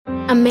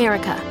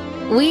America.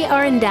 We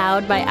are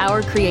endowed by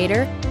our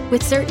Creator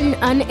with certain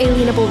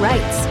unalienable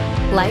rights: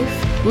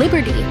 life,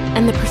 liberty,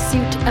 and the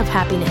pursuit of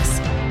happiness.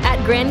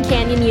 At Grand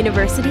Canyon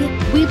University,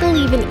 we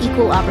believe in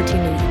equal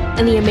opportunity,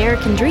 and the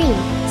American dream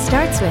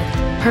starts with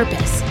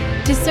purpose.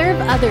 To serve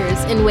others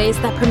in ways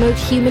that promote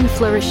human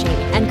flourishing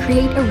and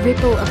create a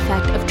ripple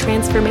effect of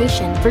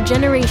transformation for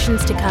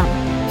generations to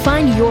come.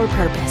 Find your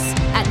purpose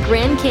at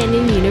Grand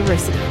Canyon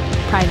University.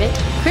 Private,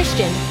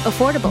 Christian,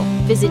 affordable.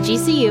 Visit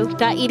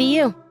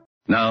gcu.edu.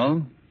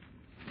 Now,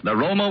 the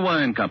Roma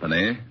Wine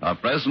Company of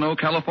Fresno,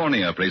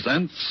 California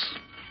presents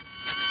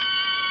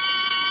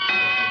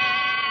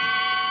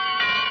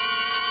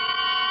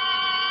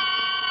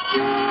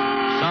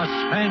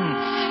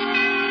Suspense.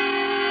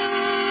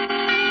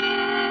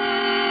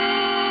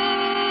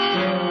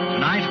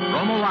 Tonight,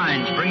 Roma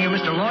Wines bring you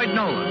Mr. Lloyd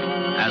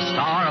Nolan as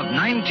star of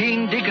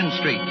 19 Deacon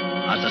Street,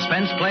 a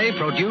suspense play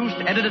produced,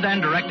 edited,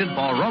 and directed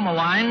for Roma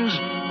Wines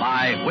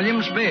by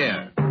William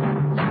Spear.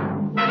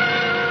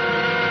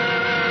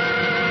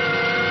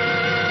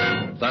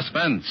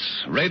 Suspense,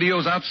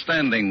 radio's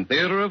outstanding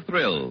theater of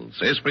thrills,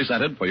 is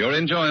presented for your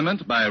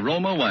enjoyment by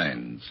Roma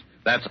Wines.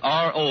 That's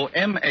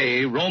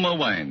R-O-M-A, Roma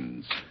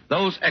Wines.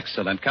 Those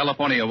excellent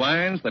California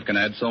wines that can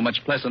add so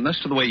much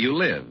pleasantness to the way you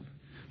live,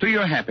 to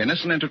your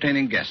happiness in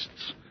entertaining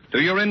guests, to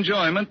your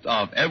enjoyment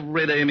of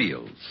everyday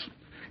meals.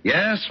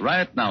 Yes,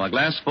 right now a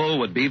glassful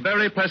would be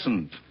very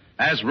pleasant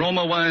as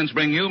Roma Wines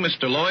bring you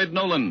Mr. Lloyd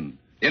Nolan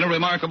in a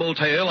remarkable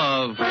tale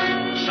of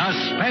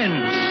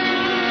Suspense.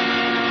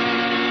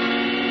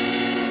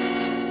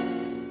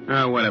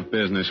 Oh, what a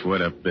business,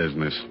 what a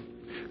business.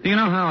 Do you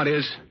know how it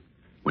is?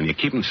 When you're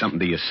keeping something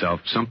to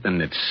yourself, something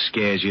that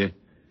scares you,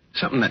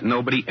 something that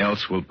nobody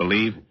else will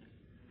believe.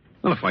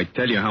 Well, if I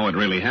tell you how it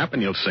really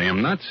happened, you'll say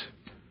I'm nuts.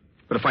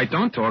 But if I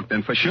don't talk,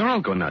 then for sure I'll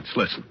go nuts.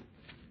 Listen.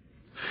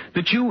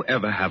 Did you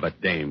ever have a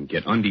dame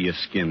get under your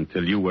skin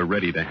till you were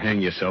ready to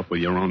hang yourself with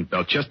your own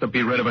belt just to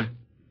be rid of her?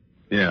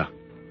 Yeah.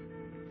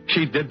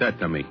 She did that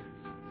to me.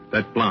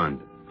 That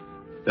blonde.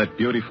 That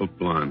beautiful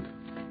blonde.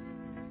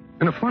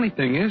 And the funny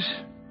thing is,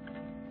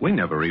 we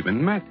never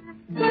even met.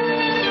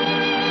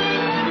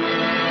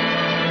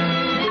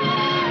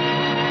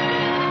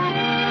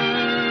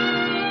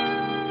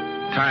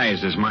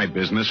 Ties is my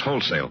business,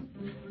 wholesale.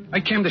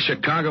 I came to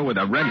Chicago with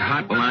a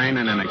red-hot line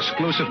and an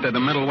exclusive to the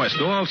Middle West,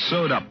 all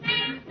sewed up.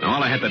 Now,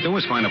 all I had to do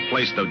was find a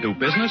place to do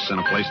business and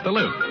a place to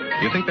live.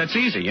 You think that's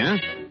easy, huh?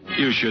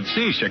 You should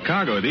see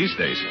Chicago these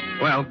days.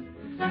 Well,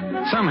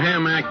 some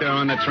ham actor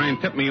on the train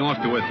tipped me off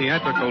to a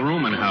theatrical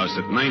rooming house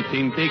at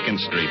 19 Deacon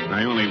Street.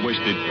 I only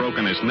wished he'd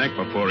broken his neck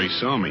before he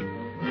saw me.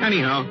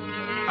 Anyhow,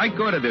 I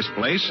go to this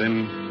place,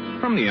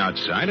 and from the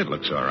outside, it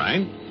looks all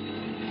right.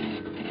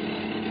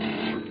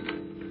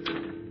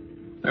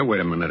 I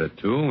wait a minute or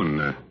two,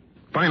 and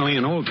finally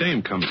an old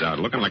dame comes out,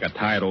 looking like a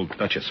tired old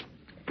duchess.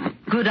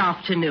 Good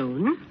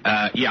afternoon.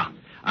 Yeah.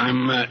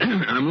 I'm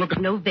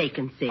looking... No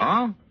vacancy.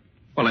 Oh?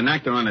 Well, an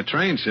actor on the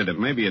train said that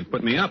maybe it'd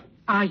put me up.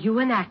 Are you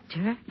an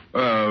actor?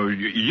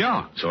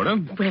 Yeah, sort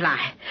of. Well,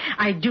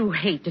 I do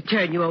hate to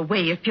turn you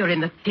away if you're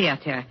in the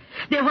theater.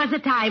 There was a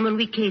time when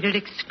we catered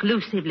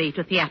exclusively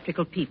to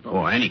theatrical people.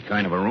 Oh, any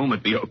kind of a room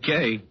would be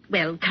okay.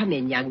 Well, come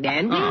in, young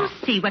man. We'll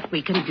see what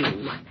we can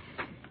do.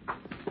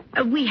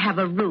 We have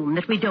a room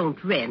that we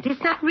don't rent.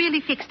 It's not really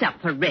fixed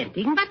up for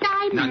renting, but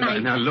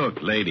Now,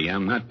 look, lady,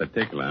 I'm not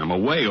particular. I'm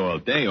away all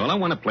day. All I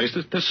want a place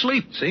is to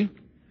sleep, see?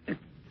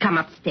 Come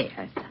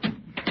upstairs.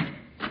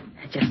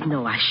 I just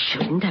know I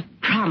shouldn't. I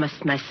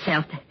promised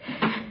myself.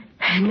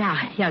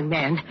 Now, young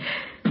man,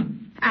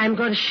 I'm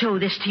going to show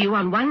this to you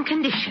on one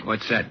condition.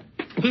 What's that?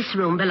 This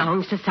room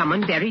belongs to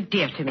someone very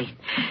dear to me.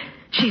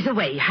 She's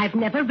away. I've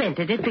never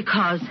rented it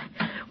because,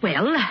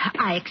 well,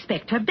 I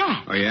expect her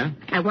back. Oh, yeah?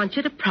 I want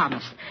you to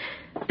promise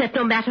that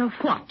no matter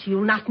what,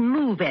 you'll not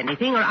move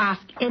anything or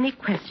ask any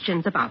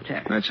questions about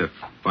her. That's a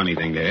funny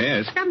thing to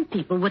ask. Some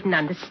people wouldn't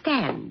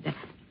understand.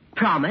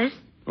 Promise?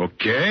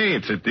 Okay,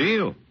 it's a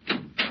deal.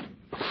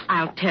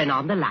 I'll turn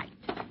on the light.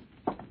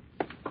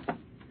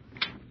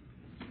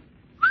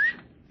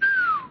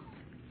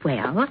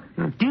 Well,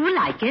 do you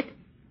like it?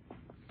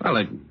 Well,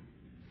 I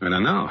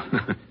don't know.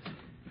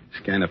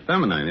 It's kind of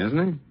feminine, isn't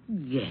it?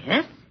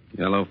 Yes.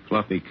 Yellow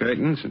fluffy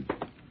curtains and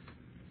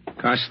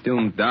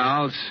costume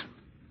dolls,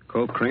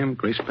 cold cream,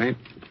 grease paint,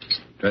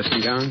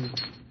 dressing gown.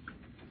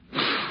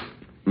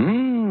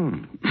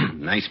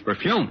 Nice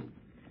perfume.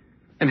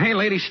 And hey,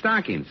 lady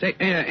stockings. Say,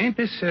 ain't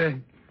this a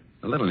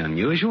little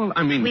unusual?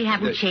 I mean... We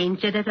haven't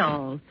changed it at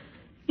all.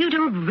 You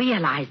don't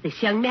realize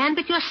this, young man,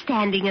 but you're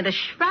standing in a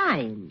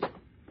shrine.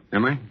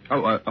 Am I?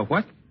 Oh,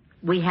 what?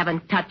 We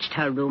haven't touched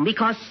her room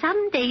because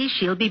someday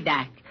she'll be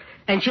back.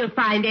 And she'll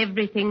find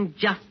everything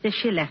just as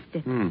she left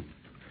it.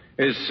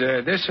 Is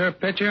this her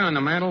picture on the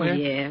mantel here?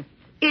 Yes.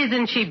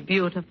 Isn't she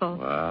beautiful?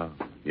 Wow.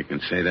 You can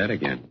say that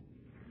again.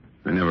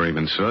 I never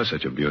even saw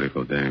such a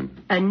beautiful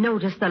dame. And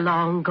notice the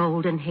long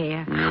golden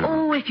hair. Yeah.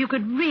 Oh, if you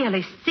could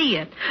really see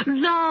it.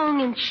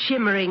 Long and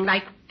shimmering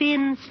like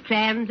thin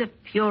strands of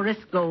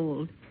purest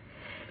gold.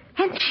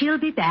 And she'll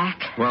be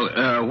back.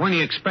 Well, when do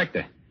you expect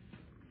her?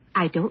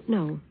 I don't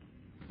know.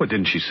 What,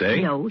 didn't she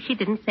say? No, she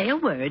didn't say a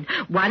word.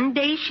 One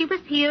day she was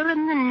here,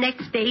 and the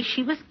next day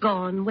she was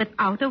gone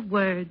without a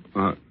word.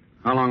 How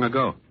long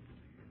ago?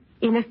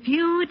 In a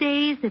few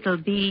days, it'll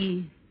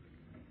be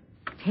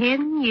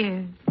 10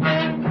 years.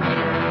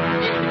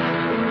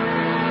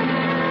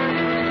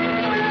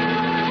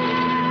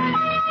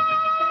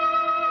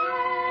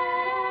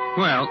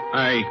 Well,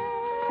 I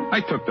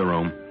took the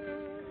room.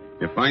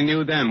 If I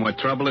knew then what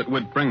trouble it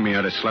would bring me,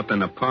 I'd have slept in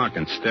the park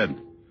instead.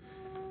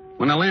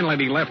 When the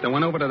landlady left, I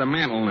went over to the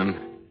mantel and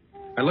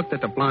I looked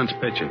at the blonde's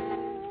picture.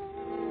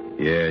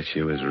 Yeah,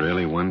 she was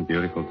really one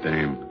beautiful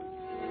dame.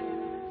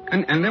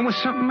 And there was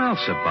something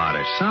else about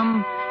her.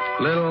 Some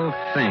little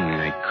thing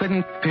I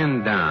couldn't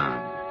pin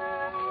down.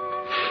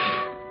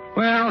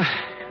 Well,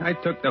 I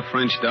took the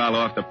French doll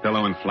off the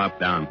pillow and flopped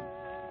down.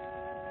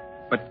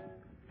 But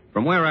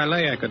from where I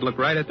lay, I could look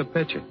right at the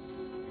picture.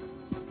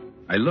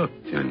 I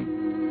looked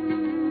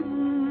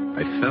and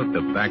I felt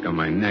the back of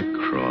my neck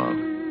crawl.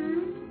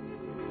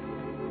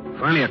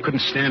 Finally, I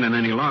couldn't stand it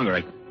any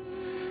longer.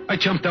 I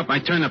jumped up. I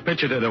turned the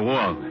picture to the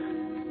wall.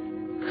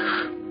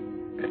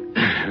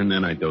 And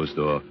then I dozed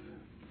off.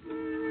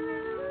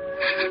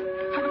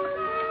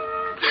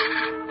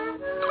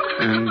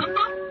 And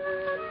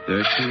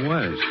there she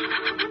was,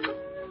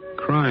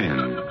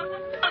 crying.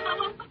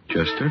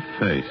 Just her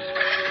face.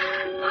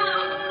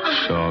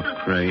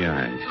 Soft gray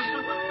eyes.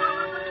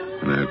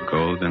 And her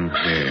golden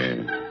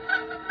hair.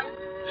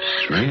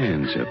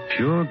 Strands of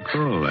pure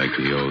gold, like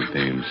the old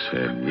dame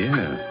said,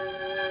 yeah.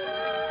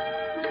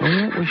 But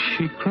what was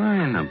she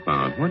crying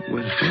about? What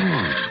was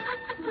wrong?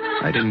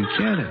 I didn't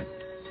get it.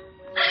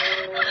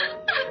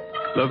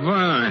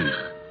 Laverne,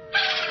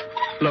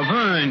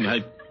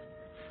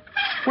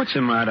 what's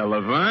the matter,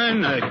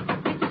 Laverne?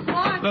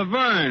 Swartz.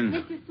 Laverne.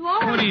 Mrs.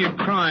 Swartz. What are you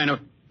crying?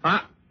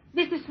 Huh?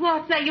 Mrs.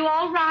 Swartz, are you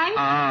all right?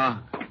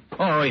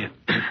 Oh, yeah.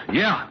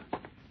 Yeah.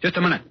 Just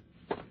a minute.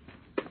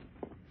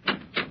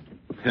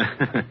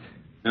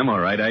 I'm all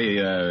right.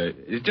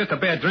 It's just a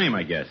bad dream,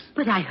 I guess.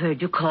 But I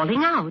heard you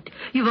calling out.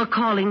 You were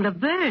calling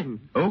Laverne.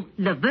 Who?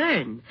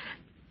 Laverne.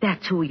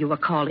 That's who you were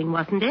calling,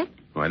 wasn't it?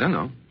 Oh, I don't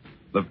know.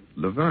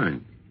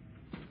 Laverne.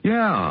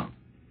 Yeah.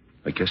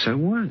 I guess I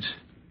was.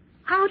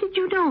 How did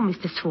you know,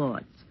 Mr.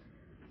 Swartz?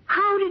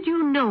 How did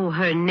you know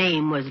her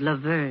name was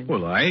Laverne?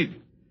 Well, I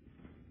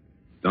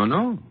don't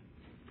know.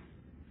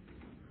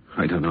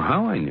 I don't know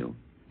how I knew.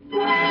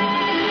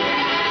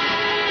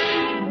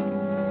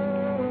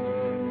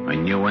 I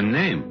knew her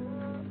name.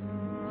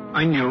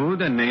 I knew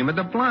the name of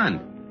the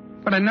blonde,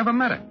 but I never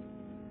met her.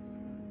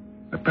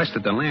 I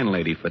pestered the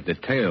landlady for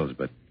details,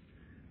 but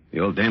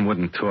the old dame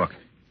wouldn't talk.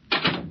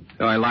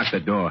 So I locked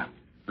the door.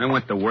 I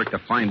went to work to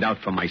find out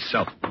for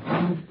myself.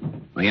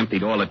 I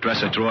emptied all the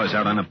dresser drawers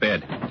out on the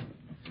bed.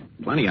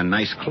 Plenty of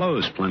nice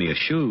clothes, plenty of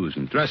shoes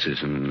and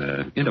dresses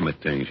and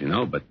intimate things, you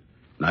know, but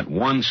not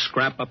one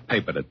scrap of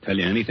paper to tell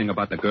you anything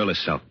about the girl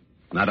herself.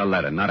 Not a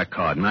letter, not a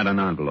card, not an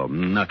envelope,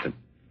 nothing.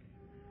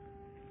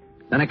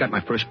 Then I got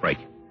my first break.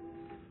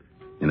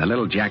 In the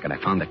little jacket, I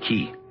found a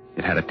key.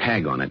 It had a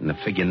tag on it, and the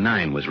figure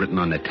 9 was written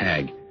on the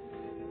tag.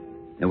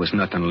 There was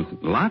nothing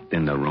locked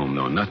in the room,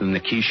 though. Nothing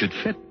the key should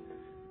fit.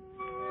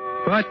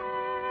 But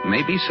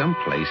maybe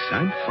someplace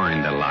I'd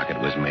find the lock it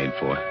was made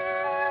for.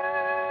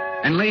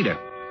 And later,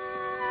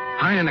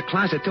 high in the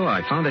closet door,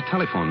 I found a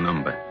telephone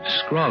number,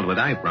 scrawled with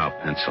eyebrow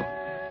pencil.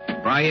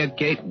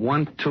 Briargate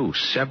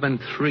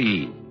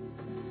 1273.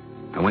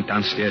 I went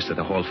downstairs to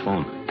the hall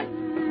phone.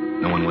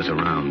 No one was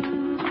around.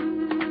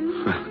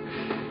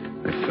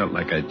 I felt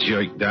like a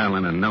jerk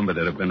dialing a number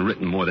that had been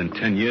written more than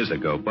 10 years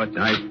ago, but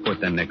I put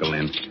the nickel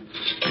in.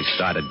 I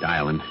started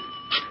dialing.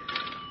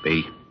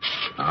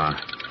 B-R-I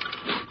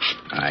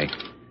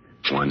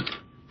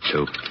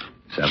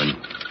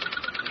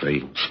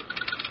 1273.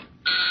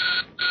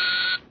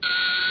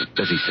 A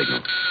busy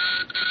signal.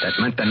 That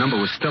meant the number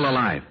was still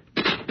alive.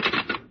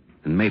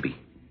 And maybe,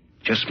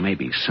 just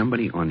maybe,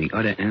 somebody on the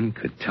other end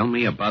could tell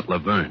me about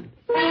Laverne.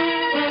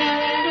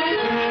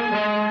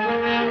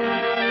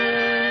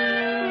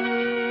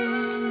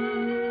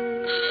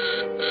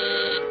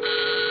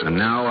 An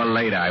hour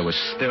later, I was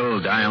still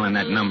dialing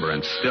that number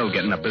and still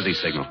getting a busy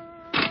signal.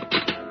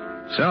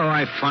 So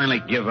I finally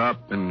give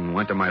up and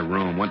went to my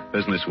room. What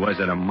business was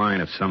it of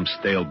mine if some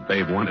stale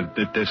babe wanted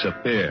to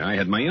disappear? I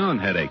had my own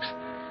headaches.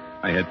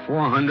 I had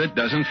 400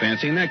 dozen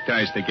fancy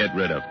neckties to get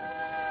rid of.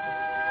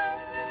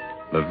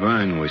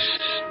 Laverne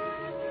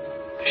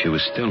she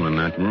was still in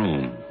that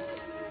room.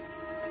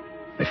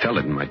 I felt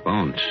it in my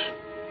bones.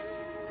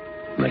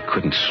 And I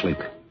couldn't sleep.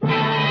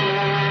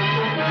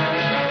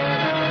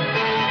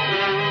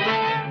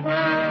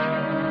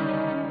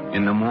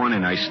 In the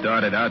morning, I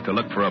started out to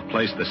look for a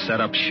place to set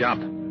up shop.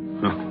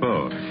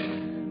 Oh,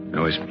 I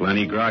was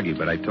plenty groggy,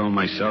 but I told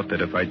myself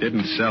that if I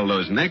didn't sell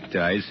those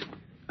neckties,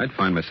 I'd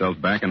find myself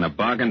back in the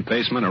bargain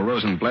basement of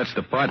Rosenblatt's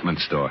department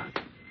store,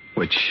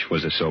 which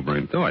was a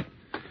sobering thought.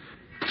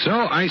 So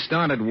I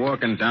started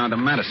walking down to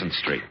Madison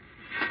Street.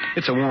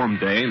 It's a warm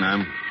day, and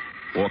I'm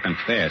walking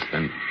fast,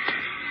 and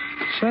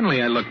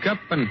suddenly I look up,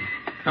 and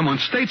I'm on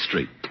State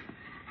Street.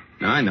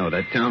 Now, I know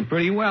that town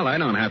pretty well. I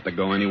don't have to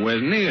go anywhere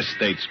near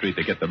State Street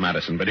to get to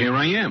Madison, but here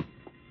I am.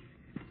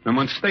 I'm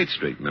on State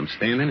Street, and I'm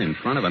standing in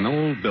front of an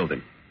old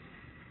building.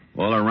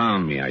 All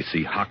around me, I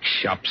see hock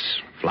shops,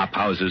 flop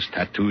houses,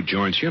 tattoo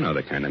joints. You know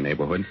the kind of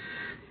neighborhood.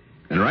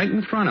 And right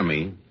in front of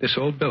me, this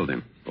old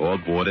building, all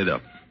boarded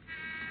up.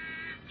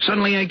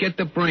 Suddenly, I get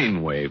the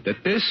brainwave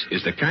that this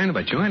is the kind of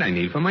a joint I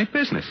need for my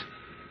business.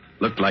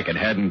 Looked like it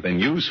hadn't been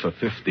used for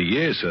 50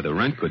 years, so the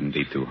rent couldn't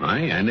be too high,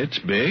 and it's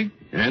big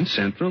and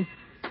central.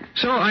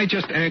 So I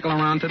just ankle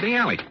around to the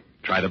alley,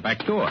 try the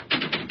back door.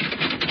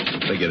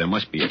 Figure there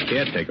must be a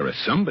caretaker or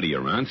somebody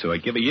around, so I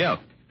give a yell.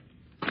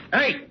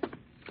 Hey!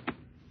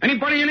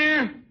 Anybody in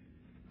here?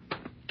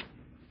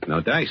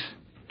 No dice.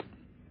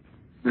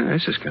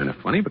 This is kind of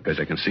funny because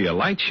I can see a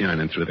light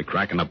shining through the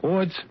crack in the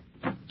boards.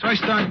 So I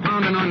start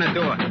pounding on the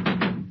door.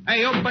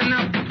 Hey, open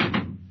up!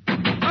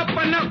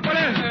 Open up, what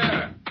is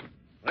there?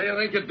 What do you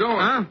think you're doing?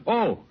 Huh?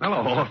 Oh, hello,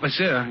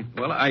 officer.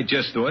 Well, I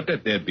just thought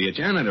that there'd be a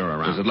janitor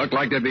around. Does it look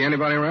like there'd be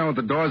anybody around with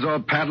the doors all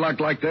padlocked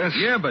like this?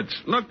 Yeah, but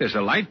look, there's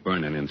a light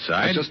burning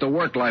inside. It's just a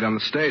work light on the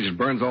stage. It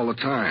burns all the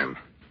time.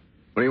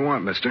 What do you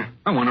want, mister?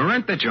 I want to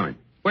rent the joint.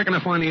 Where can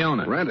I find the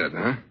owner? Rent it,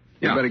 huh?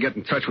 You Yeah. better get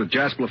in touch with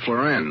Jasper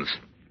Florenz.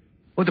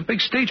 Oh, the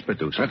big stage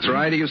producer. That's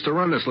right. He used to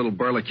run this little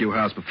Burlicue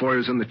house before he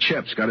was in the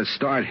Chips. Got his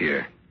start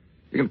here.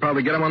 You can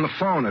probably get him on the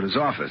phone at his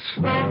office.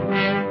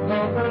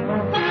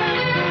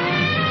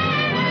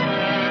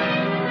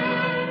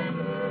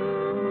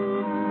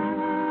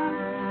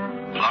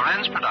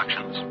 Florenz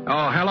Productions.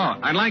 Oh, hello.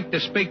 I'd like to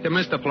speak to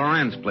Mr.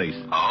 Florenz, please.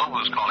 Oh,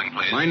 who's calling,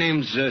 please? My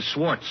name's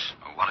Swartz.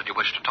 What did you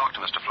wish to talk to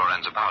Mr.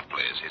 Florenz about,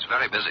 please? He's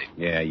very busy.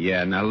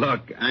 Yeah. Now,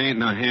 look, I ain't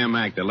no ham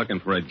actor looking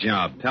for a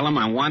job. Tell him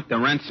I want to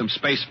rent some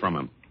space from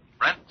him.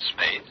 Rent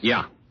space?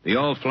 Yeah, the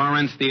old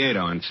Florenz Theater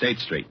on State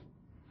Street.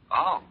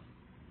 Oh.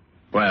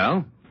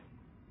 Well?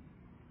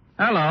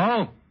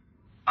 Hello?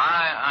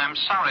 I'm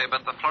sorry,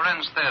 but the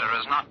Florenz Theater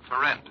is not for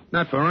rent.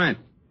 Not for rent.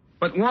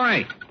 But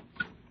why?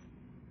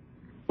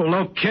 Well,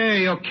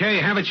 okay.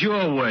 Have it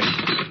your way.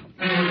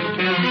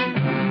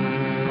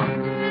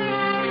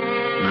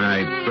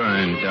 I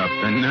burned up.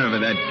 The nerve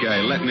of that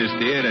guy letting his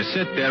theater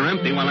sit there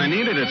empty while I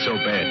needed it so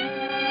bad.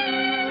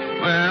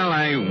 Well,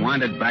 I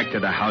wandered back to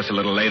the house a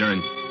little later,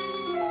 and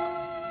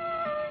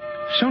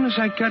as soon as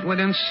I got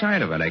within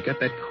sight of it, I got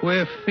that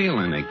queer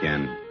feeling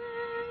again.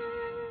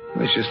 It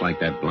was just like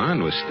that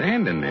blonde was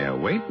standing there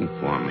waiting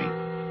for me.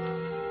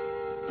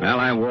 Well,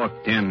 I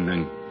walked in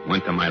and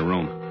went to my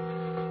room.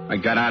 I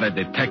got out of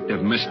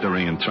detective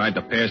mystery and tried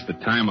to pass the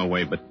time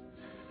away, but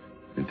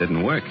it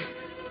didn't work.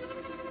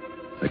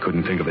 I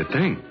couldn't think of a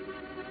thing,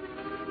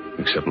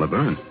 except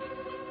Laverne.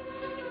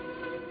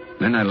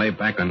 Then I lay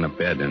back on the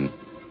bed, and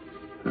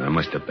I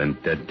must have been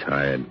dead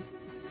tired.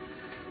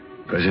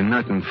 Because in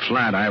nothing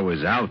flat, I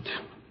was out.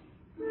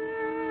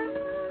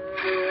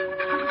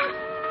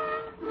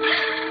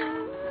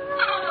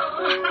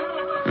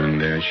 And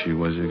there she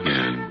was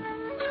again.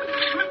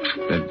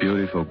 That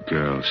beautiful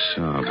girl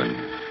sobbing.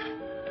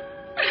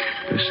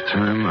 This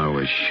time I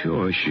was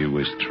sure she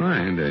was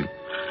trying to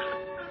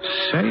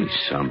say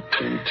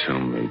something to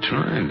me,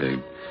 trying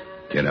to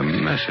get a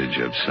message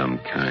of some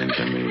kind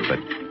to me, but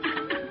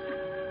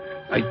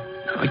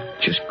I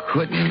just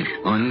couldn't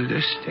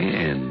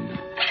understand.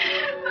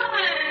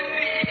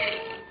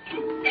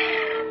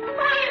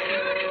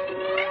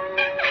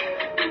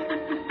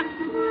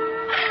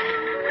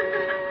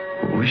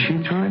 What was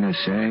she trying to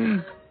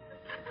say?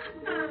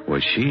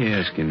 Was she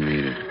asking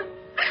me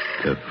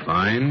to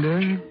find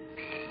her?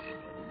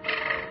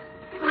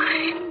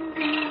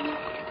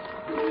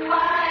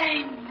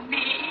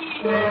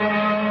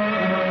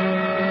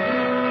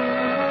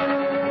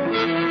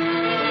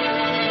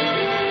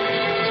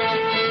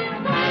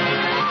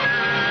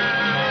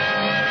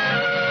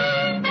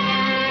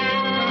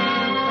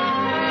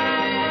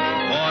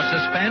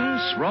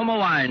 Roma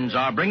Wines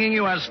are bringing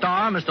you as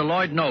star Mr.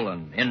 Lloyd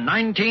Nolan in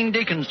 19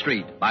 Deacon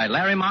Street by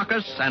Larry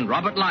Marcus and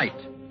Robert Light.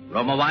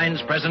 Roma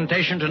Wines'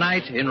 presentation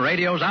tonight in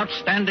radio's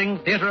outstanding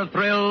theater of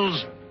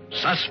thrills,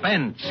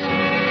 Suspense.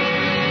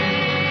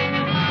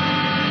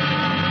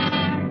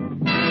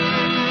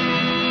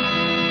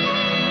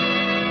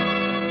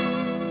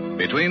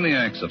 Between the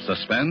acts of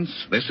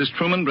Suspense, this is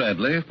Truman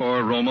Bradley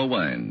for Roma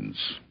Wines.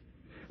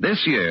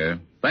 This year,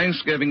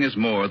 Thanksgiving is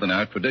more than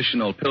our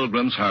traditional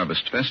Pilgrim's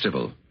Harvest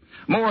Festival.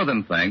 More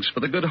than thanks for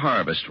the good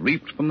harvest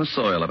reaped from the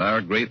soil of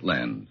our great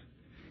land.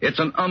 It's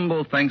an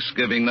humble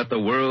thanksgiving that the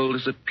world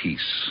is at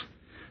peace.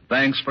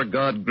 Thanks for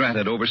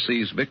God-granted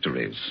overseas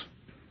victories.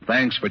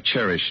 Thanks for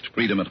cherished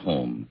freedom at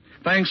home.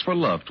 Thanks for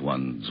loved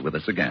ones with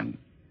us again.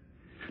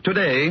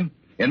 Today,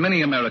 in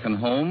many American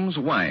homes,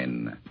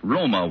 wine,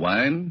 Roma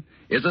wine,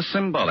 is as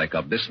symbolic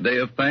of this day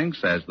of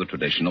thanks as the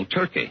traditional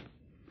turkey.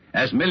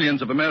 As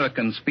millions of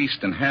Americans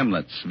feast in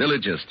hamlets,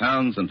 villages,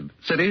 towns, and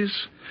cities,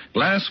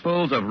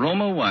 glassfuls of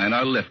Roma wine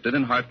are lifted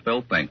in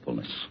heartfelt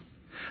thankfulness.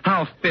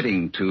 How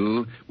fitting,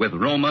 too, with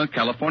Roma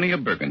California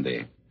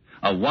Burgundy,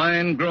 a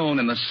wine grown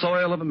in the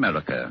soil of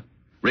America,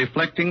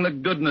 reflecting the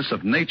goodness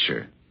of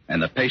nature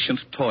and the patient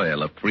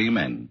toil of free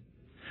men.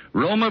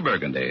 Roma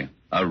Burgundy,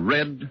 a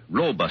red,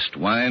 robust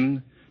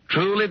wine,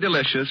 truly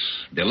delicious,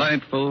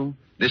 delightful,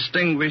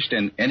 distinguished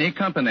in any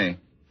company,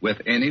 with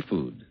any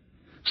food.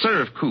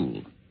 Serve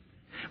cool.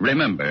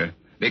 Remember,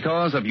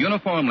 because of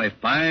uniformly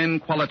fine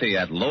quality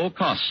at low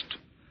cost,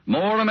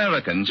 more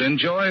Americans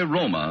enjoy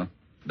Roma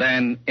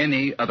than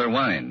any other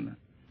wine.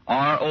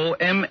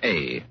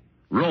 R-O-M-A,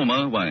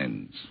 Roma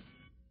Wines.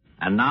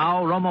 And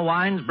now, Roma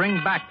Wines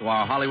brings back to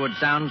our Hollywood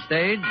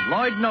soundstage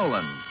Lloyd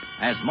Nolan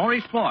as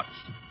Maurice Schwartz,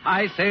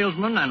 high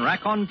salesman and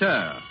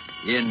raconteur,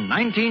 in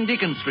 19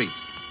 Deacon Street,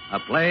 a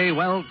play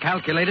well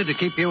calculated to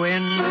keep you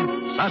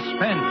in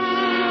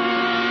suspense.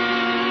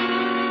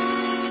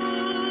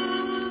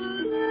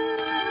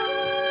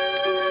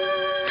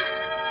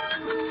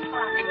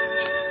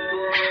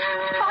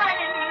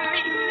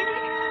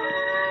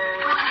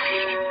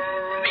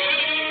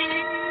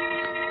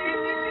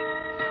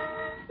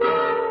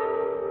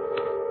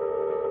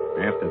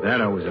 After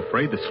that, I was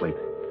afraid to sleep.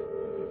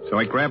 So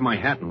I grabbed my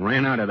hat and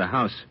ran out of the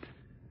house.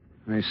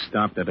 I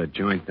stopped at a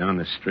joint down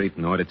the street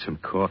and ordered some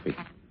coffee.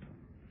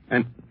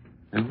 And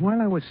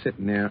while I was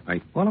sitting there,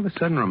 I all of a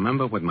sudden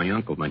remembered what my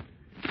uncle, my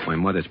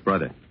mother's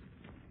brother,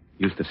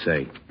 used to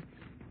say.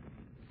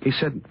 He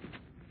said,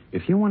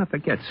 if you want to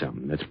forget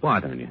something that's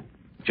bothering you,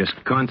 just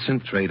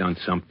concentrate on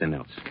something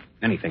else.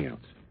 Anything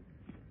else.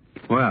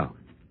 Well,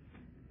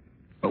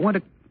 but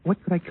what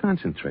could I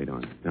concentrate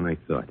on? Then I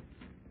thought.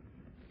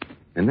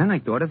 And then I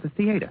thought of the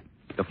theater,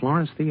 the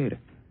Florence Theater.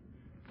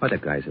 Other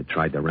guys had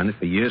tried to rent it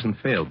for years and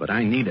failed, but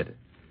I needed it.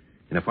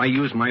 And if I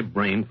used my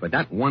brain for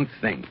that one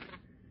thing,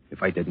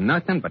 if I did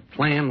nothing but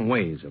plan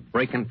ways of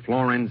breaking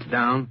Florence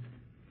down,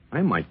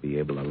 I might be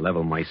able to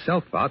level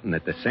myself out and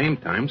at the same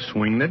time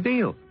swing the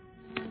deal.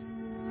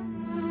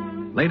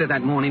 Later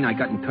that morning, I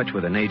got in touch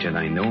with an agent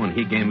I knew, and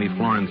he gave me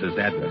Florence's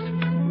address.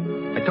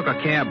 I took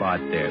a cab out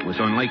there. It was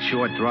on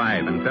Lakeshore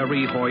Drive and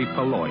very hoi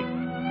polloi.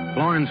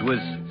 Florence was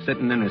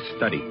sitting in his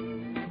study.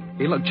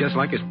 He looked just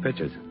like his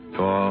pictures.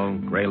 Tall,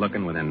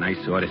 gray-looking, with a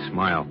nice sort of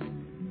smile.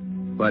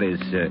 But his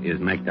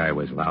necktie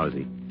was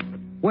lousy.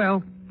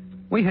 Well,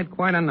 we had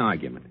quite an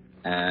argument.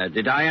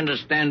 Did I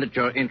understand that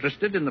you're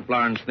interested in the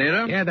Florence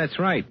Theater? Yeah, that's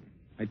right.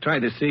 I tried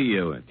to see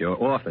you at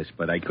your office,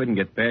 but I couldn't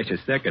get past your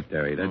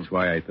secretary. That's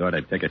why I thought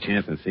I'd take a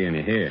chance in seeing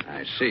you here.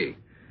 I see.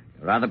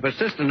 You're rather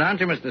persistent,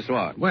 aren't you, Mr.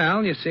 Schwartz?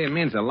 Well, you see, it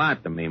means a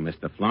lot to me,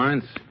 Mr.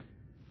 Florence.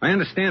 I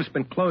understand it's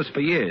been closed for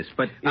years,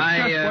 but it's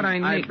just what I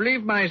need. I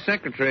believe my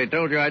secretary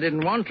told you I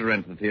didn't want to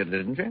rent the theater,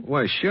 didn't you?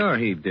 Well, sure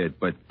he did,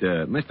 but,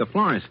 Mr.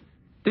 Florence,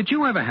 did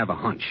you ever have a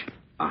hunch?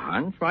 A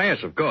hunch? Why,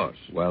 yes, of course.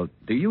 Well,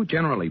 do you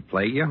generally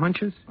play your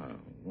hunches?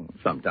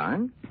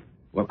 Sometimes.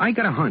 Well, I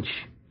got a hunch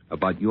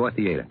about your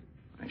theater.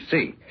 I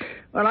see.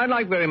 Well, I'd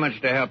like very much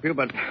to help you,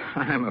 but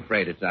I'm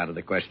afraid it's out of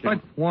the question.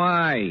 But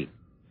why?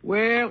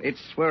 Well,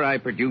 it's where I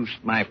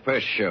produced my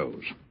first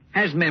shows.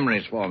 Has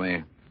memories for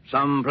me.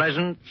 Some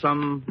pleasant,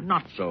 some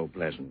not so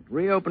pleasant.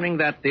 Reopening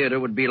that theater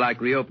would be like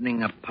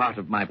reopening a part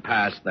of my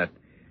past that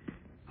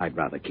I'd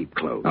rather keep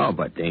closed. Oh,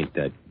 but ain't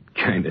that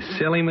kind of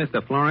silly,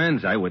 Mr.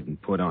 Florence? I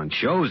wouldn't put on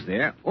shows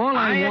there. All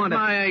I wanted...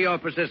 I admire your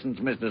persistence,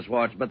 Mr.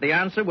 Schwartz, but the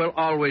answer will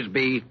always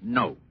be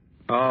no.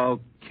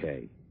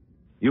 Okay.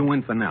 You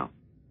win for now.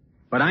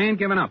 But I ain't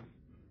giving up.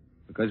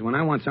 Because when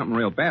I want something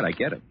real bad, I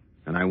get it.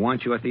 And I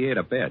want your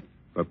theater bad.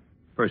 For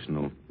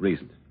personal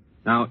reasons.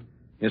 Now,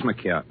 here's my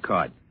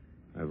card.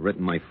 I've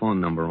written my phone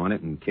number on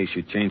it in case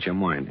you change your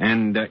mind.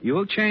 And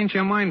you'll change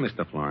your mind,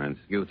 Mr. Florence.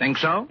 You think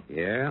so?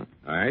 Yeah,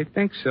 I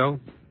think so.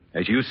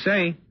 As you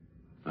say,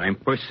 I'm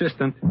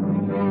persistent. Hello?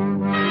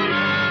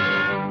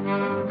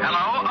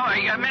 Oh,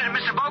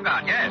 Mr.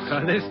 Bogart, yes.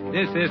 This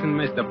isn't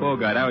Mr.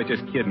 Bogart. I was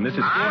just kidding. This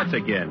is Schwartz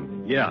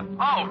again. Yeah.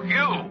 Oh,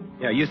 you.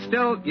 Yeah, you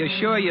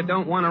sure you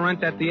don't want to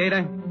rent that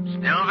theater? Still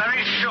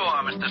very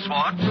sure, Mr.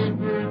 Schwartz.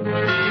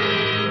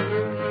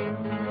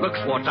 Look,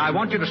 Schwartz, I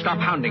want you to stop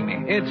hounding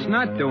me. It's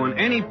not doing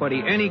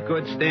anybody any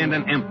good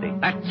standing empty.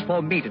 That's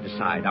for me to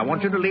decide. I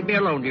want you to leave me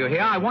alone, do you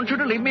hear? I want you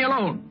to leave me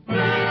alone.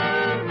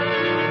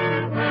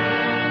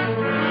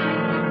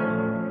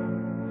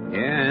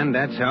 Yeah, and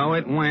that's how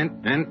it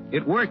went. And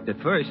it worked at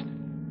first.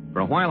 For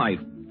a while, I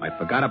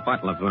forgot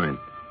about Laverne.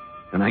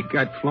 And I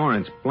got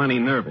Florence plenty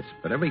nervous.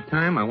 But every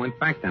time I went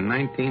back to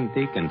 19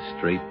 Deacon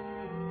Street,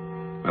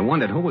 I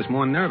wondered who was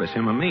more nervous,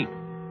 him or me.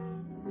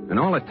 And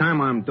all the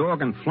time I'm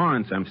dogging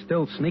Florence, I'm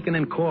still sneaking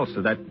in calls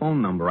to that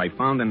phone number I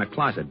found in the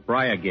closet,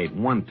 Briargate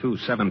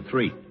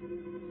 1273.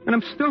 And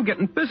I'm still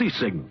getting busy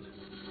signals.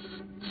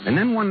 And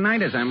then one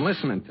night as I'm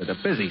listening to the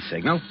busy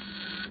signal,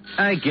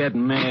 I get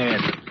mad.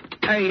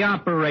 Hey,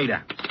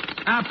 operator.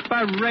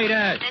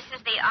 Operator! This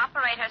is the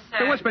operator, sir.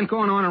 So what's been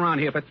going on around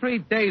here? For 3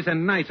 days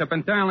and nights I've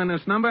been dialing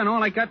this number, and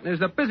all I got is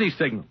a busy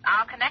signal.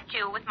 I'll connect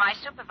you with my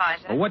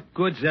supervisor. Well, what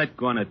good's that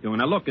going to do?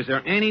 Now, look, is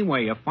there any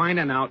way of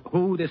finding out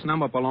who this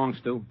number belongs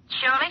to?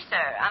 Surely,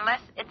 sir.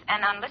 Unless it's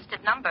an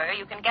unlisted number,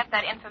 you can get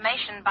that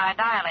information by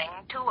dialing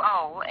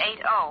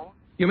 2080.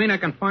 You mean I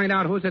can find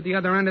out who's at the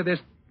other end of this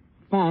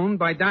phone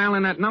by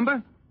dialing that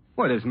number?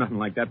 Well, there's nothing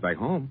like that back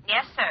home.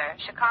 Yes, sir.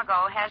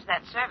 Chicago has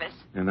that service.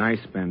 And I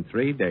spend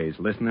 3 days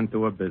listening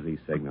to a busy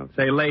signal.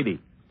 Say, lady,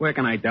 where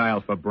can I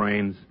dial for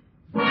brains?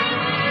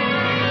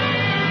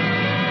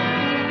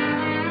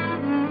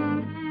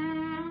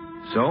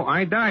 So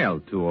I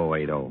dialed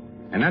 2080,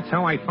 and that's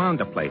how I found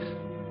the place.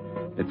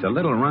 It's a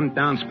little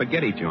run-down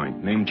spaghetti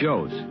joint named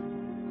Joe's.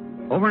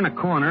 Over in the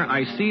corner,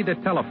 I see the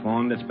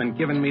telephone that's been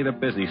giving me the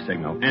busy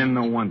signal, and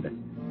no wonder.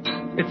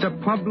 It's a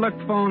public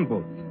phone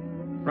booth.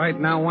 Right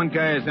now, one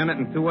guy is in it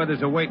and 2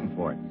 others are waiting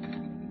for it.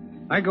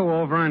 I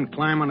go over and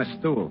climb on a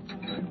stool.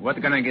 What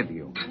can I get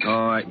you?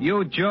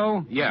 You,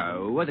 Joe? Yeah,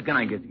 what can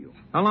I get you?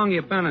 How long you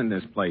been in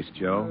this place,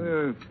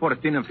 Joe?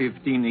 14 or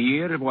 15 a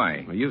year.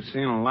 Why? Well, you've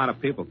seen a lot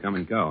of people come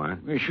and go,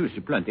 huh? Sure,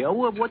 plenty.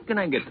 What can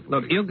I get for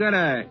Look, you got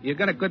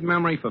a good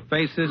memory for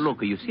faces?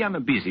 Look, you see,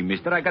 I'm busy,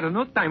 mister. I got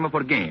no time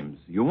for games.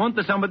 You want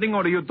something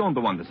or you don't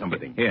want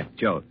something? Here,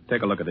 Joe,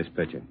 take a look at this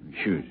picture.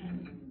 Sure.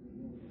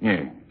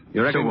 Yeah.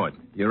 So what?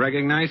 You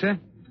recognize her?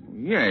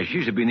 Yeah,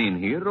 she's been in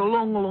here a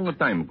long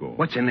time ago.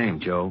 What's her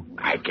name, Joe?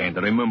 I can't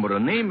remember her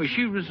name.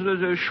 She was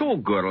a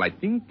showgirl, I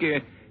think.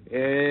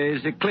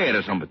 Claire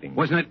or something.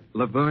 Wasn't it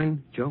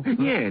Laverne, Joe?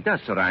 Yeah,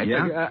 that's right.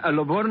 Yeah?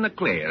 Laverne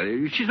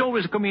Claire. She's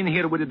always come in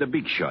here with the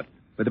big shot.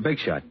 With the big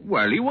shot?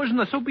 Well, he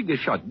wasn't so big a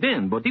shot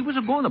then, but he was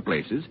going to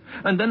places.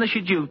 And then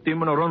she jilted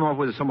him and run off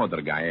with some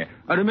other guy.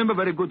 I remember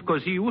very good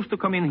because he used to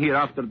come in here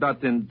after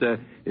that and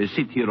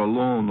sit here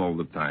alone all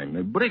the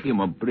time. Break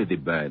him up pretty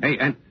bad. Hey,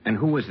 and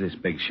who was this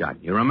big shot?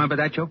 You remember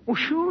that, Joe? Oh,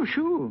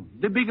 sure.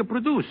 The big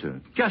producer,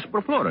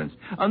 Jasper Florence.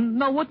 And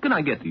now what can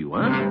I get you,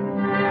 huh?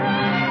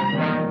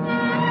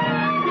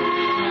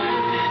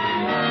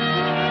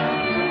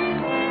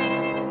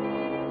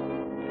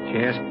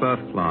 Jasper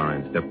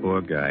Florence, the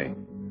poor guy.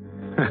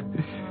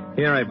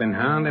 Here I've been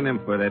hounding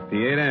him for that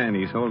theater, and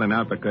he's holding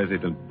out because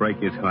it'll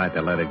break his heart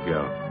to let it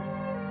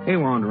go. He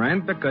won't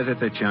rent because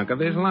it's a chunk of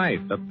his life,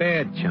 a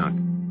bad chunk.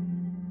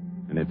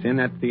 And it's in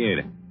that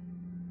theater.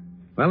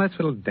 Well, that's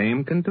what a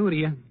dame can do to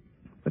you.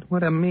 But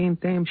what a mean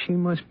dame she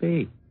must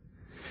be.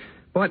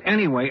 But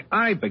anyway,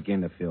 I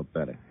begin to feel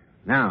better.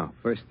 Now,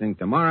 first thing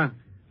tomorrow,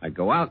 I'd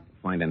go out,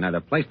 find another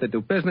place to do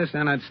business,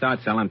 and I'd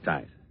start selling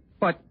ties.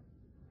 But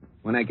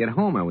when I get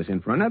home, I was in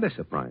for another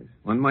surprise.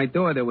 On my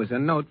door, there was a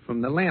note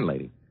from the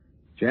landlady.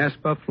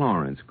 Jasper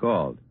Florence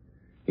called.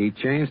 He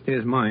changed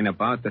his mind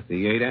about the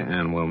theater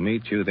and will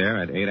meet you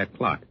there at 8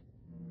 o'clock.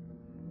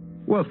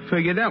 Well,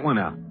 figure that one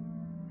out.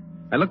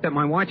 I looked at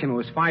my watch and it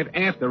was 5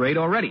 after 8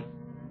 already.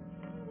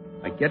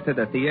 I get to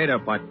the theater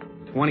about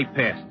 20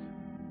 past.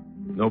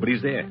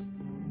 Nobody's there.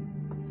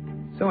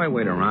 So I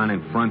wait around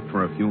in front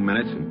for a few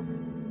minutes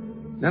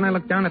and then I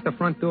look down at the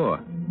front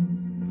door.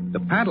 The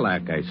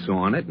padlock I saw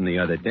on it the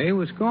other day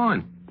was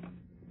gone.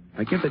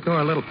 I give the door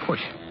a little push.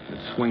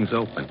 It swings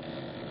open.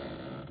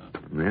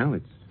 Well,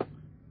 it's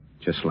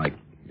just like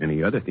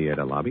any other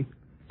theater lobby.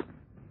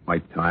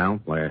 White tile,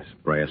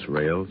 brass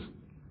rails,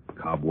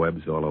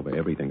 cobwebs all over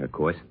everything, of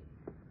course.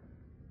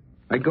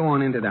 I go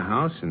on into the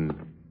house, and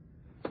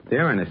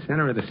there in the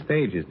center of the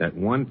stage is that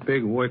one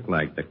big work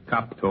light the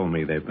cop told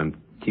me they've been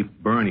keep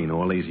burning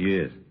all these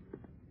years.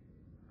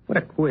 What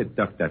a queer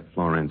duck that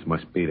Florence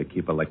must be to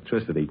keep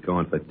electricity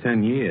going for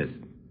 10 years.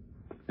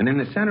 And in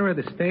the center of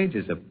the stage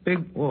is a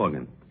big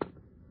organ.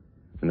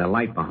 And the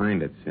light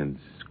behind it sends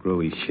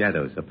screwy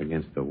shadows up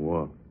against the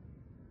wall.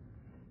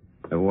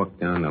 I walk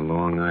down the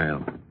long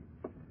aisle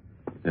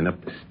and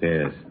up the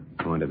stairs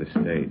onto the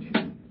stage.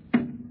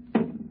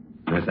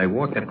 And as I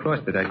walked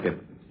across it, I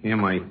could hear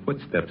my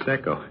footsteps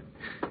echo.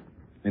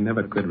 I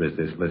never could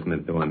resist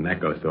listening to an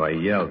echo, so I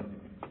yelled,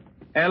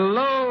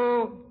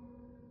 "Hello!"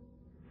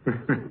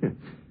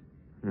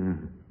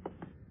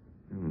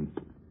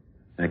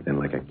 Acting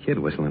like a kid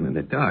whistling in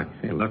the dark.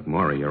 Hey, look,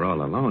 Maury, you're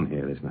all alone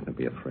here. There's nothing to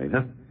be afraid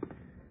of.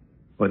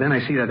 Well, then I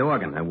see that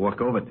organ. I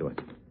walk over to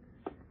it.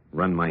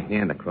 Run my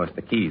hand across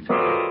the keys.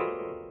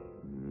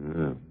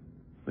 Oh,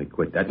 I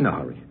quit that in a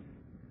hurry.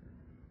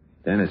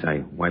 Then as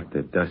I wipe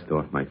the dust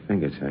off my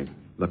fingers, I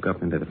look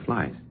up into the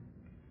flies.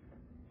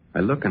 I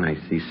look and I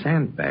see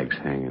sandbags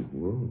hanging.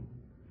 Whoa.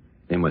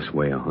 They must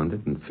weigh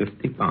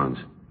 150 pounds.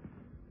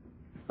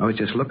 I was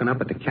just looking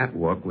up at the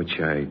catwalk,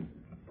 Then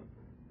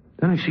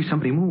I see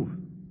somebody move.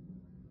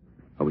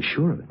 I was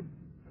sure of it.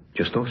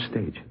 Just off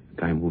stage.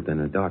 The guy moved in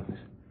the darkness.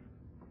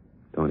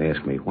 Don't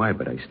ask me why,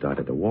 but I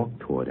started to walk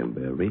toward him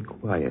very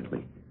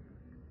quietly.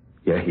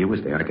 Yeah, he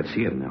was there. I could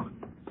see him now.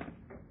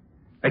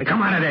 Hey,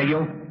 come out of there,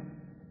 you!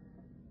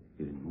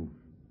 He didn't move.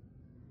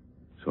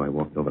 So I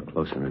walked over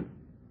closer and...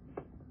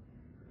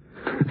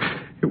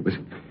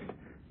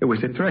 It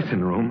was a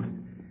dressing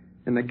room.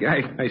 And the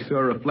guy I saw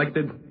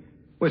reflected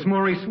was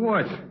Maury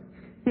Swartz.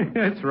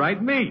 That's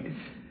right, me.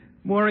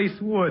 Maury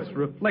Swartz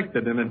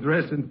reflected in a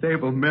dressing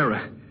table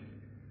mirror.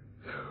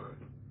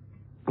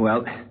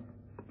 Well,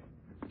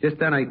 just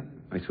then I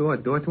saw a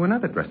door to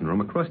another dressing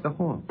room across the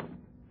hall.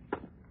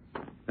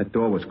 That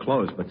door was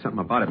closed, but something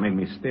about it made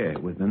me stare.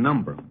 It was the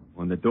number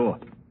on the door.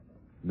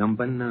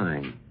 Number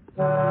 9.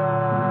 I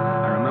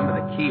remember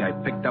the key I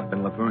picked up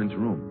in Laverne's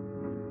room.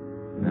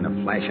 In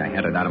a flash, I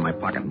had it out of my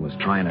pocket and was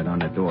trying it on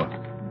the door.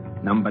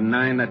 Number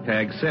 9, the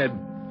tag said.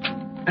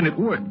 And it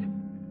worked.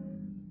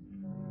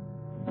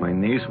 My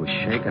knees were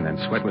shaking and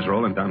sweat was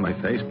rolling down my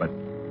face, but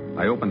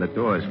I opened the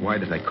door as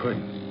wide as I could.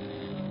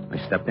 I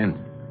stepped in.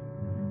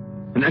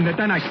 And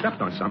then I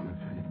stepped on something.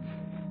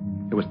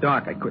 It was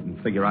dark. I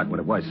couldn't figure out what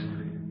it was.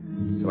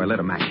 So I lit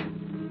a match.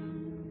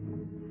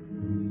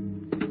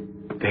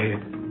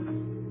 There,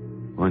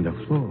 on the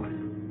floor,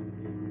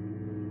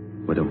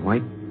 were the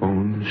white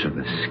bones of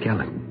a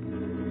skeleton.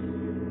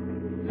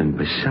 And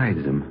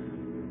beside them,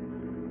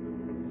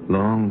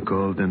 long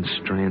golden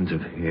strands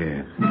of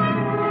hair.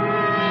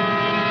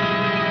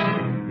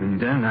 And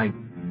then I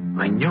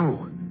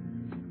knew.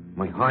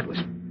 My heart was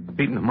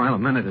beating a mile a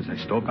minute as I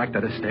stole back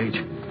to the stage.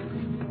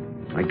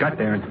 I got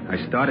there and I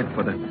started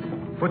for the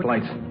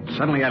footlights.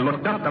 Suddenly I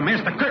looked up. The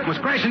master curtain was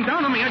crashing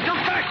down on me. I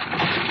jumped back.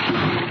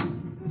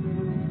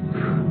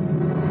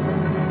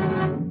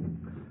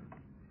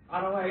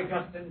 Got away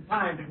just in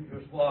time, didn't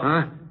you, Swart?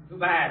 Huh? Too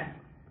bad.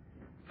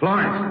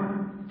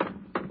 Florence,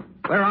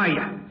 where are you?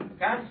 You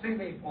can't see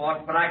me,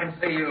 Swart, but I can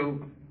see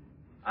you.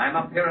 I'm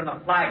up here in the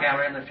fly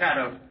gallery in the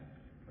shadows.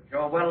 But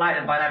you're well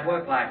lighted by that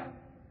work light.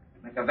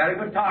 Make a very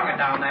good target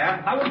down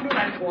there. I wouldn't do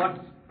that, Schwartz.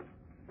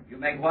 If you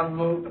make one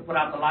move to put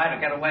out the light or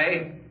get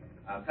away,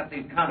 I'll cut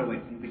these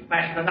conduits and be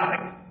smashed to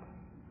nothing.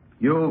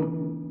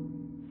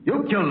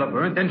 You killed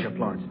Laverne, didn't you,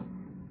 Florence?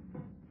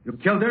 You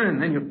killed her,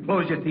 and then you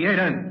closed your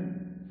theater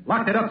and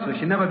locked it up so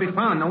she'd never be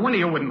found. No wonder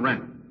you wouldn't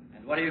rent.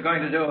 And what are you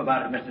going to do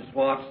about it, Mr.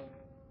 Schwartz?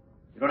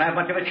 You don't have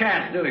much of a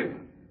chance, do you?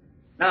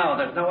 No,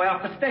 there's no way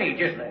off the stage,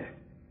 is there?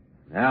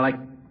 Well, I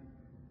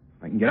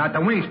can get out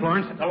the wings,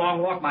 Florence. It's a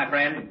long walk, my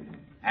friend.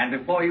 And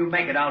before you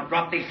make it, I'll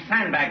drop these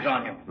sandbags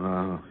on you.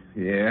 Oh,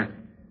 yeah.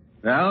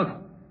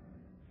 Well,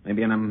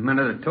 maybe in a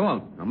minute or two,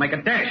 I'll make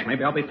a dash.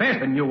 Maybe I'll be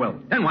faster than you will.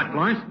 Then what,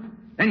 Florence?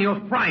 Then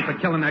you'll fry for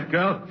killing that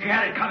girl. She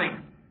had it coming.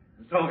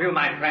 And so have you,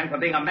 my friend, for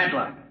being a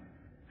meddler.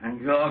 And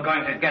you're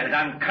going to get it.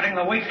 I'm cutting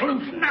the waist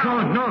loose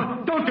now.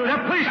 No, don't do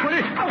that, please, will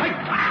you?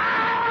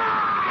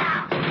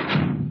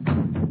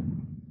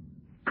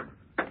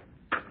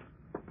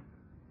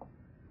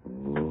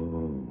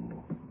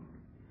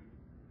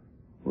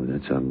 Oh,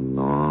 that's a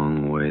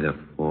long way to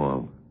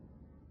fall.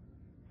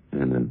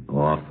 And an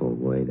awful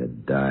way to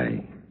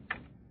die.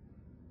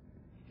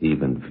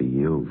 Even for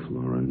you,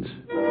 Florence.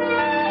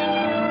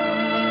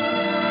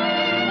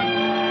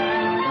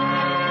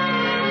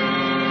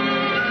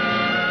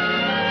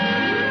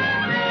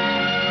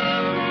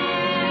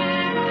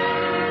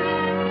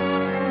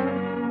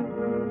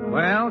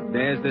 Well,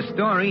 there's the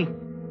story.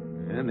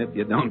 And if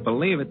you don't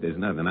believe it, there's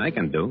nothing I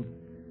can do.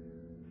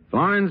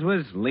 Florence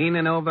was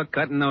leaning over,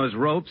 cutting those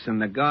ropes, and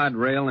the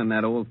guardrail in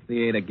that old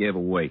theater gave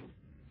away.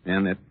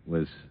 And it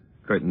was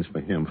curtains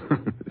for him.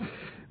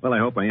 Well, I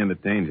hope I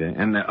entertained you.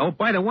 And,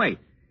 by the way,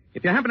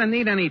 if you happen to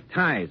need any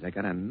ties, I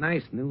got a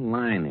nice new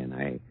line in.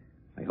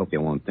 I hope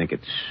you won't think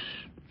it's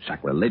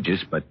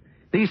sacrilegious, but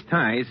these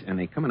ties, and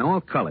they come in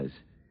all colors,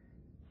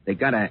 they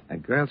got a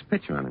girl's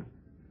picture on them.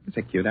 It's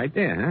a cute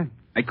idea, huh?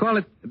 I call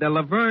it the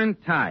Laverne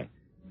tie.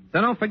 So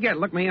don't forget,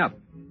 look me up.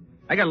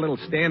 I got a little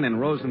stand in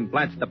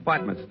Rosenblatt's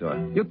department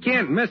store. You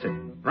can't miss it.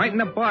 Right in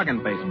the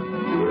bargain basement.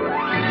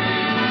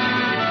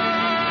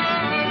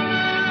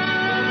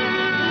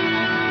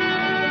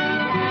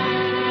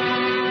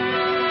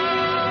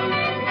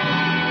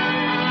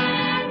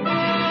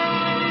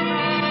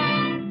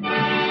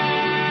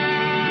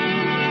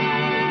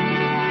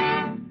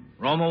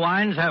 Roma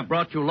Wines have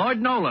brought you Lloyd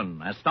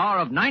Nolan as star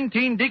of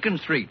 19 Deacon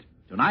Street.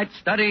 Tonight's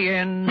study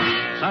in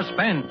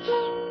suspense.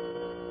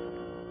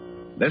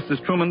 This is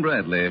Truman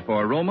Bradley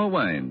for Roma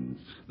Wines,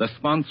 the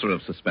sponsor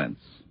of Suspense.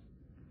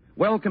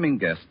 Welcoming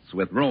guests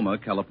with Roma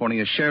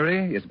California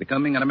Sherry is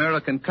becoming an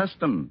American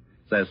custom,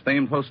 says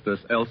famed hostess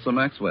Elsa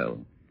Maxwell.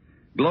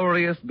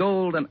 Glorious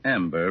gold and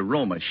amber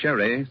Roma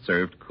Sherry,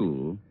 served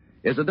cool,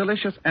 is a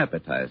delicious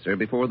appetizer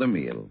before the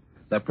meal,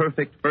 the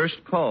perfect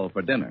first call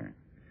for dinner.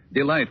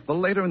 Delightful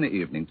later in the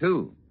evening,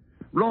 too.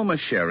 Roma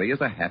Sherry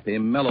is a happy,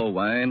 mellow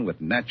wine with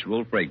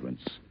natural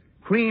fragrance.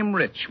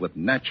 Cream-rich with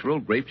natural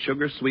grape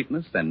sugar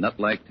sweetness and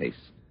nut-like taste.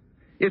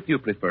 If you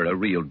prefer a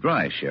real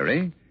dry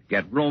sherry,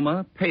 get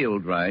Roma Pale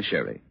Dry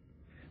Sherry.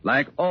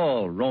 Like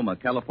all Roma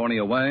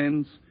California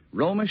wines,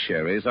 Roma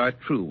Sherries are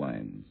true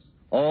wines,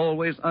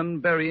 always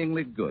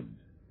unvaryingly good.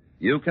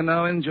 You can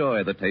now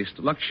enjoy the taste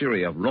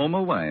luxury of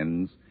Roma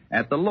wines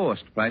at the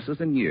lowest prices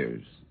in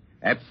years,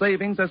 at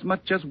savings as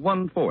much as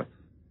 1/4.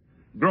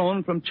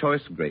 Grown from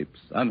choice grapes,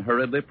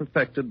 unhurriedly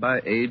perfected by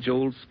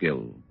age-old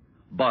skill.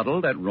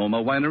 Bottled at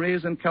Roma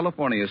wineries in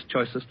California's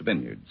choicest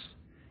vineyards.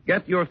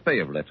 Get your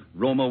favorite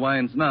Roma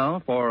wines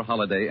now for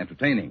holiday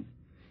entertaining.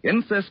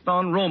 Insist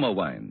on Roma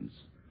wines.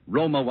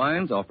 Roma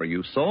wines offer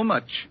you so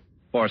much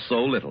for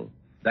so little.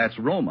 That's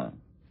Roma,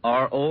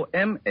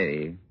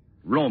 R-O-M-A,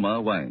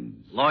 Roma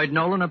wines. Lloyd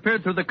Nolan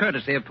appeared through the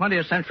courtesy of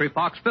 20th Century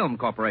Fox Film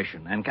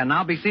Corporation and can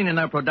now be seen in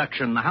their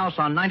production, The House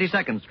on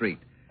 92nd Street.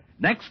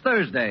 Next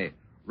Thursday,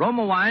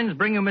 Roma Wines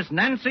bring you Miss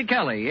Nancy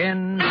Kelly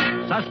in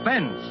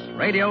Suspense,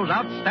 radio's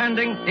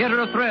outstanding theater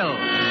of thrills.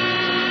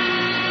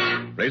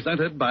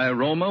 Presented by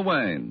Roma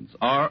Wines,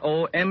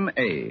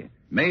 R-O-M-A,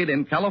 made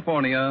in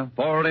California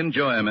for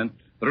enjoyment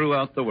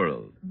throughout the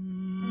world.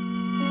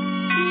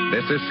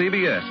 This is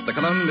CBS, the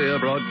Columbia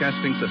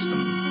Broadcasting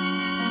System.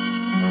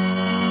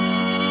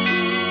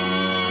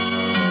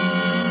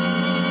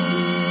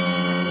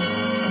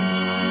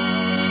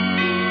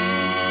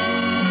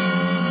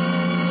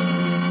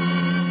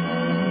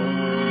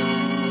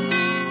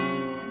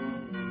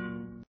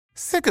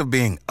 Sick of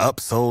being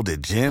upsold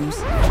at gyms?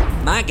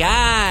 My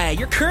guy,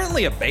 you're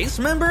currently a base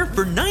member?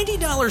 For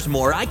 $90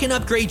 more, I can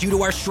upgrade you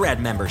to our Shred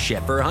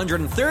membership. For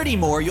 $130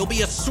 more, you'll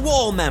be a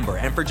Swole member.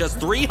 And for just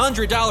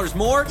 $300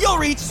 more, you'll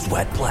reach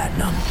Sweat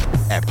Platinum.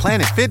 At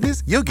Planet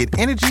Fitness, you'll get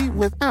energy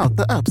without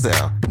the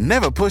upsell.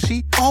 Never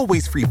pushy,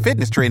 always free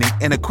fitness training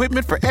and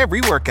equipment for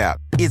every workout.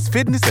 It's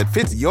fitness that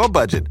fits your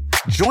budget.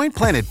 Join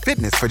Planet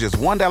Fitness for just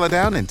 $1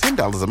 down and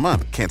 $10 a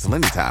month. Cancel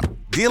anytime.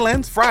 Deal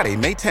ends Friday,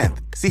 May 10th.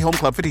 See Home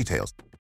Club for details.